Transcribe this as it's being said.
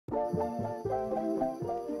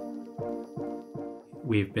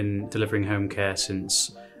We've been delivering home care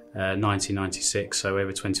since 1996, so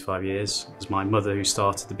over 25 years. It was my mother who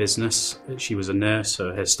started the business. She was a nurse,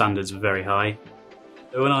 so her standards were very high.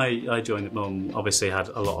 When I joined the Mum, obviously had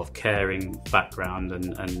a lot of caring background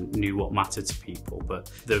and knew what mattered to people,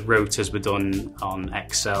 but the rotas were done on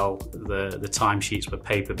Excel, the timesheets were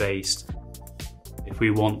paper-based. If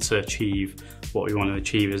we want to achieve what we want to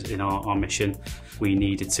achieve in our mission, we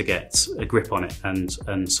needed to get a grip on it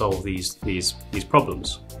and solve these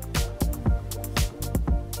problems.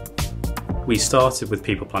 We started with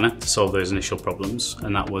People Planner to solve those initial problems,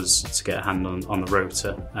 and that was to get a hand on the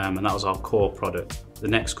rota, and that was our core product. The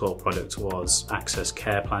next core product was Access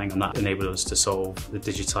Care Planning, and that enabled us to solve the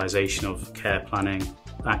digitisation of care planning.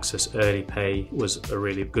 Access Early Pay was a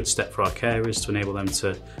really good step for our carers to enable them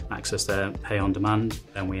to access their pay on demand.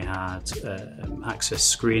 And we had Access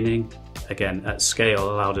Screening, again at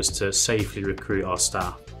scale, allowed us to safely recruit our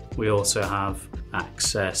staff. We also have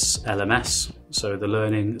Access LMS, so the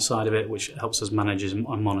learning side of it, which helps us manage and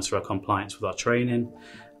monitor our compliance with our training,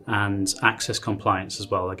 and Access Compliance as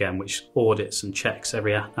well, again, which audits and checks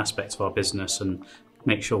every aspect of our business and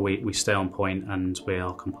make sure we stay on point and we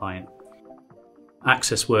are compliant.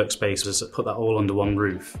 Access Workspace has put that all under one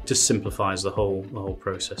roof. Just simplifies the whole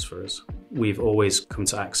process for us. We've always come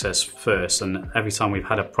to Access first, and every time we've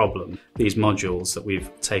had a problem, these modules that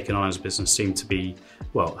we've taken on as a business seem to be,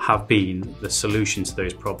 well, have been the solution to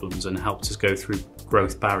those problems and helped us go through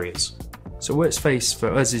growth barriers. So Workspace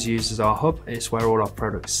for us is used as our hub. It's where all our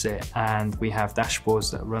products sit, and we have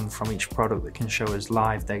dashboards that run from each product that can show us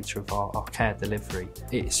live data of our care delivery.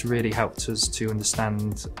 It's really helped us to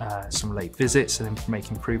understand some late visits and make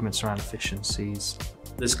improvements around efficiencies.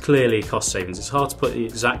 There's clearly cost savings. It's hard to put the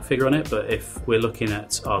exact figure on it, but if we're looking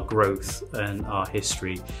at our growth and our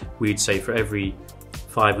history, we'd say for every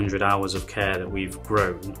 500 hours of care that we've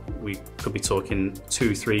grown, we could be talking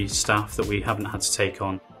 2-3 staff that we haven't had to take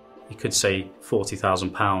on. You could say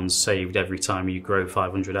 £40,000 saved every time you grow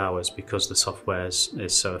 500 hours because the software is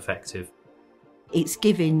so effective. It's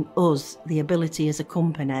giving us the ability as a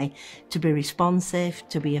company to be responsive,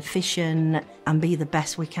 to be efficient and be the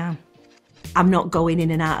best we can. I'm not going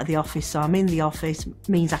in and out of the office, so I'm in the office,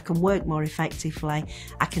 means I can work more effectively,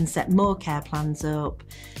 I can set more care plans up,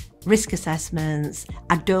 risk assessments.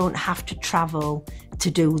 I don't have to travel to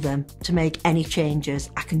do them, to make any changes.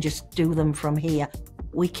 I can just do them from here.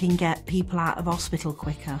 We can get people out of hospital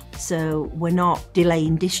quicker, so we're not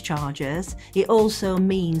delaying discharges. It also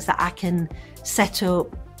means that I can set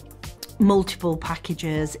up multiple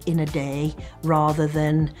packages in a day rather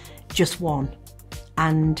than just one,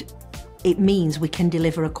 and it means we can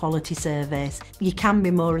deliver a quality service. You can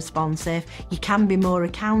be more responsive, you can be more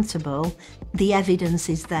accountable, the evidence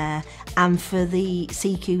is there, and for the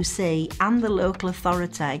CQC and the local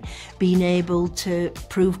authority, being able to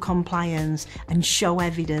prove compliance and show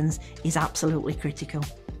evidence is absolutely critical.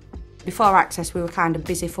 Before Access, we were kind of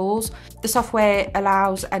busy fools. The software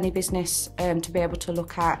allows any business to be able to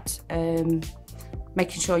look at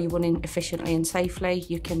making sure you're running efficiently and safely.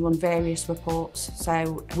 You can run various reports,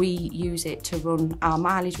 so we use it to run our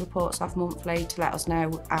mileage reports off monthly to let us know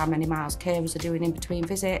how many miles carers are doing in between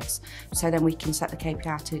visits, so then we can set the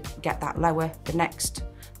KPI to get that lower the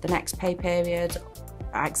next pay period.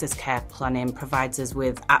 Access Care Planning provides us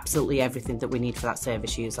with absolutely everything that we need for that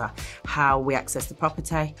service user. How we access the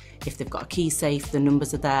property, if they've got a key safe, the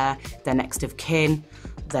numbers are there, their next of kin,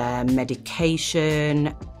 their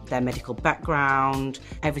medication, their medical background,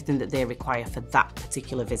 everything that they require for that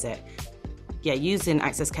particular visit. Yeah, using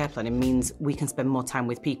Access Care Planning means we can spend more time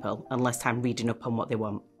with people and less time reading up on what they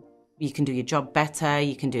want. You can do your job better,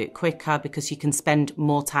 you can do it quicker because you can spend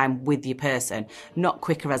more time with your person. Not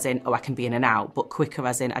quicker as in, oh, I can be in and out, but quicker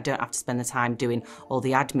as in, I don't have to spend the time doing all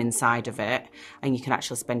the admin side of it, and you can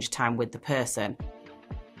actually spend your time with the person.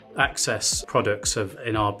 Access products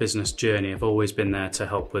in our business journey have always been there to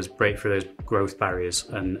help us break through those growth barriers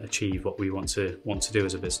and achieve what we want to do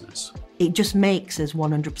as a business. It just makes us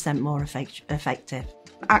 100% more effective.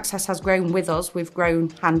 Access has grown with us, we've grown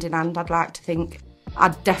hand in hand, I'd like to think.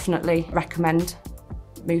 I'd definitely recommend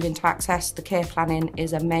moving to Access. The care planning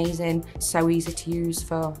is amazing, so easy to use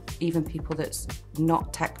for even people that's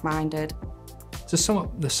not tech minded. To sum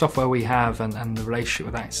up the software we have and the relationship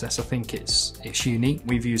with Access, I think it's unique.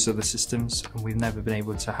 We've used other systems and we've never been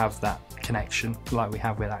able to have that connection like we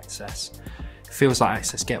have with Access. It feels like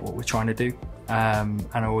Access get what we're trying to do and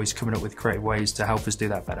are always coming up with creative ways to help us do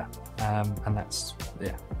that better. And that's,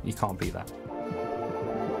 yeah, you can't beat that.